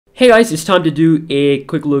Hey guys, it's time to do a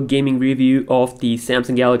quick look gaming review of the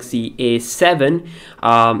Samsung Galaxy A7.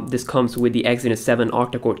 This comes with the Exynos 7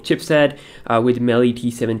 octa-core chipset with Meli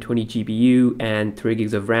T720 GPU and 3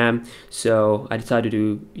 gigs of RAM. So I decided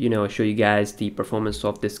to, show you guys the performance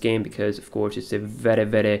of this game because, of course, it's a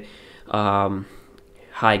very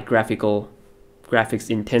high graphics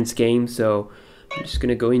intense game. So I'm just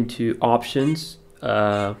gonna go into options.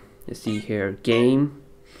 Let's see here, game.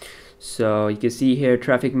 So you can see here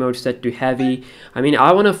traffic mode set to heavy. I mean,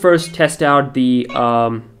 I want to first test out the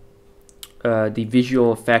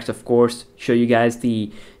visual effects, of course, show you guys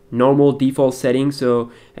the normal default setting.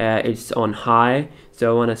 So it's on high, so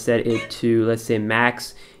I want to set it to, let's say,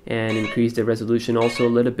 max, and increase the resolution also a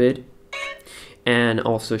little bit, and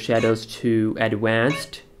also shadows to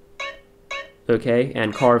advanced, okay,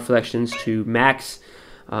 and car reflections to max.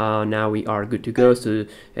 Now we are good to go. So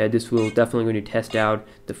this will definitely going to test out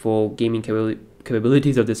the full gaming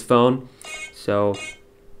capabilities of this phone. So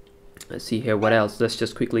let's see here what else. Let's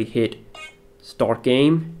just quickly hit start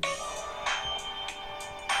game.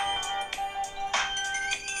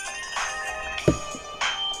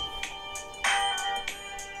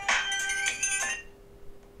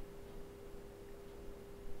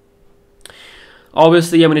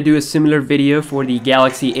 Obviously, I'm going to do a similar video for the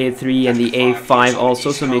Galaxy A3 and the A5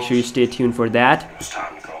 also, so make sure you stay tuned for that.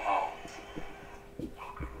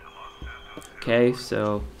 Okay,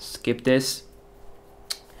 so skip this.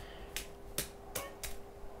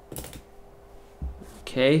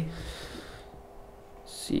 Okay,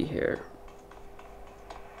 let's see here.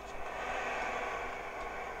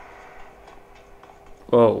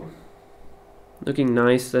 Whoa. Looking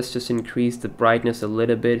nice. Let's just increase the brightness a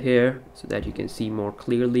little bit here so that you can see more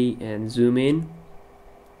clearly and zoom in.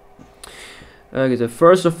 Okay, so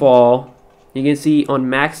first of all, you can see on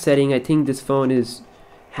max setting, I think this phone is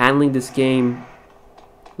handling this game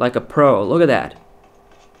like a pro. Look at that.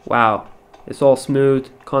 Wow, it's all smooth.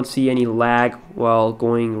 Can't see any lag while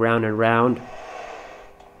going round and round.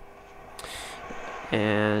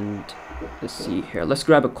 And let's see here. Let's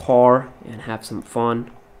grab a car and have some fun.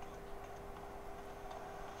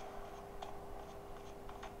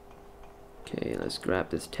 Okay, let's grab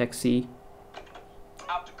this taxi.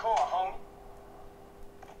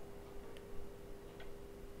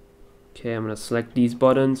 Okay, I'm gonna select these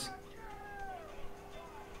buttons.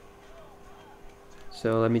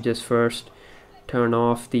 So let me just first turn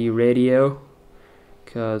off the radio,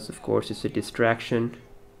 because of course it's a distraction.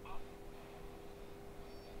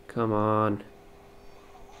 Come on.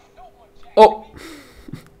 Oh!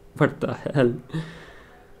 What the hell?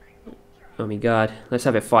 Oh my god, let's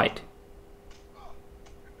have a fight.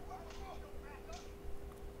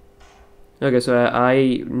 Okay, so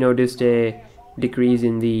I noticed a decrease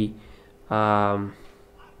in the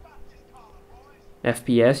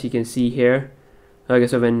FPS, you can see here. Okay,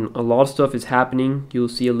 so when a lot of stuff is happening, you'll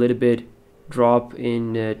see a little bit drop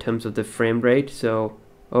in terms of the frame rate. So,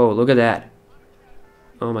 oh, look at that.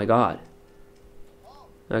 Oh my god.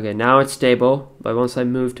 Okay, now it's stable, but once I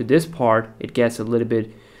move to this part, it gets a little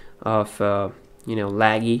bit of,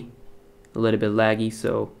 laggy. A little bit laggy,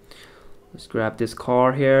 so let's grab this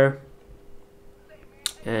car here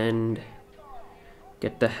and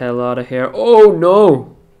get the hell out of here. Oh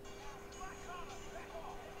no!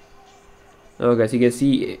 Okay, so you can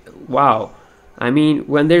see, wow. I mean,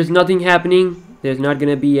 when there's nothing happening, there's not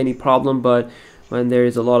gonna be any problem, but when there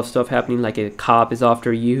is a lot of stuff happening, like a cop is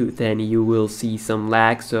after you, then you will see some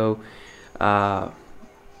lag. So I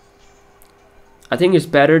think it's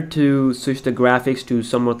better to switch the graphics to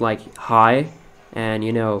somewhat like high, and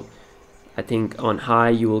I think on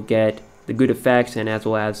high you will get the good effects and as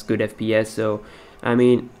well as good FPS. So I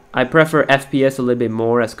mean, I prefer FPS a little bit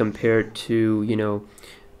more as compared to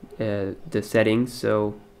the settings.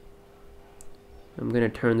 So I'm gonna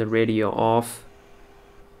turn the radio off.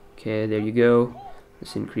 Okay, there you go.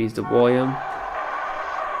 Let's increase the volume.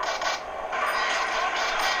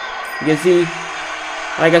 You can see,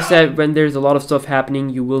 like I said, when there's a lot of stuff happening,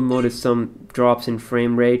 you will notice some drops in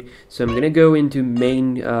frame rate. So I'm gonna go into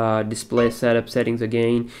main display setup settings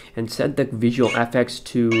again and set the visual effects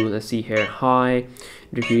to, let's see here, high.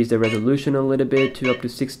 Decrease the resolution a little bit to up to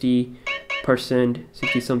 60%,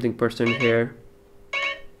 60 something percent here.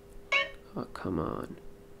 Oh, come on.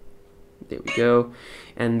 There we go.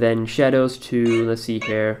 And then shadows to, let's see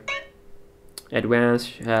here,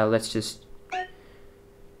 advanced. Let's just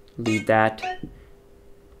leave that.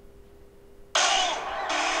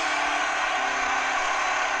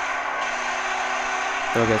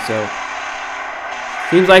 Okay, so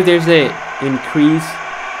seems like there's a increase.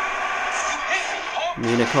 I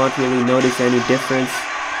mean, I can't really notice any difference.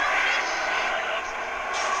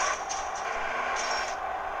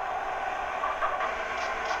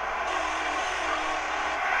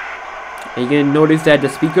 And you can notice that the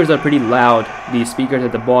speakers are pretty loud. These speakers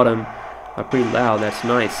at the bottom are pretty loud. That's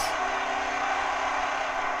nice.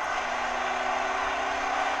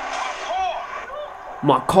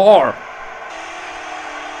 My car!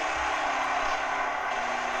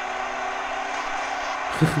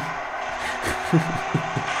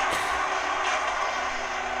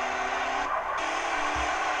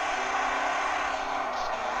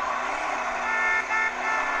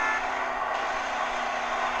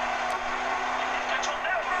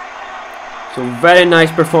 So very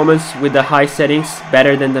nice performance with the high settings,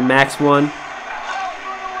 better than the max one.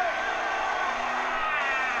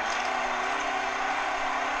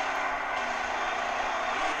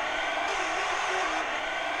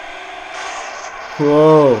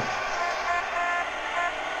 Whoa.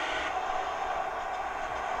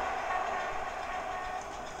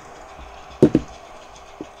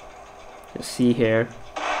 Let's see here.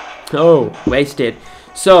 Oh, wasted.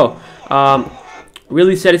 So,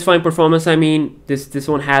 really satisfying performance. I mean, this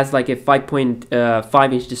one has like a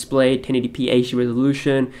 5.5 inch display, 1080p HD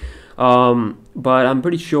resolution, but I'm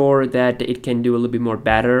pretty sure that it can do a little bit more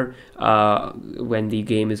better when the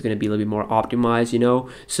game is going to be a little bit more optimized, you know.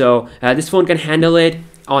 So this phone can handle it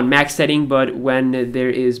on max setting, but when there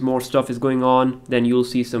is more stuff is going on, then you'll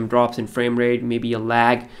see some drops in frame rate, maybe a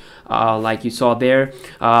lag, like you saw there.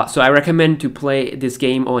 So I recommend to play this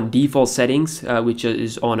game on default settings, which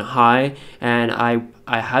is on high, and I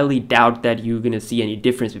highly doubt that you're gonna see any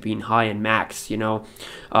difference between high and max, you know.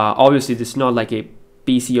 Obviously this is not like a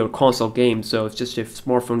PC or console game, so it's just a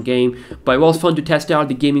smartphone game, but it was fun to test out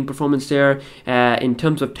the gaming performance there. In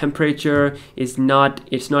terms of temperature, it's not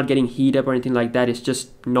getting heat up or anything like that. It's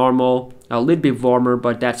just normal, a little bit warmer,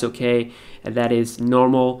 but that's okay. That is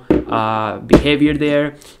normal behavior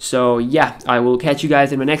there. So yeah, I will catch you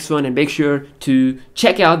guys in my next one, and make sure to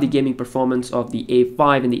check out the gaming performance of the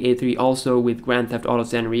A5 and the A3 also with Grand Theft Auto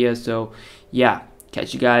San Andreas. So yeah,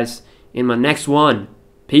 catch you guys in my next one.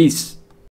 Peace.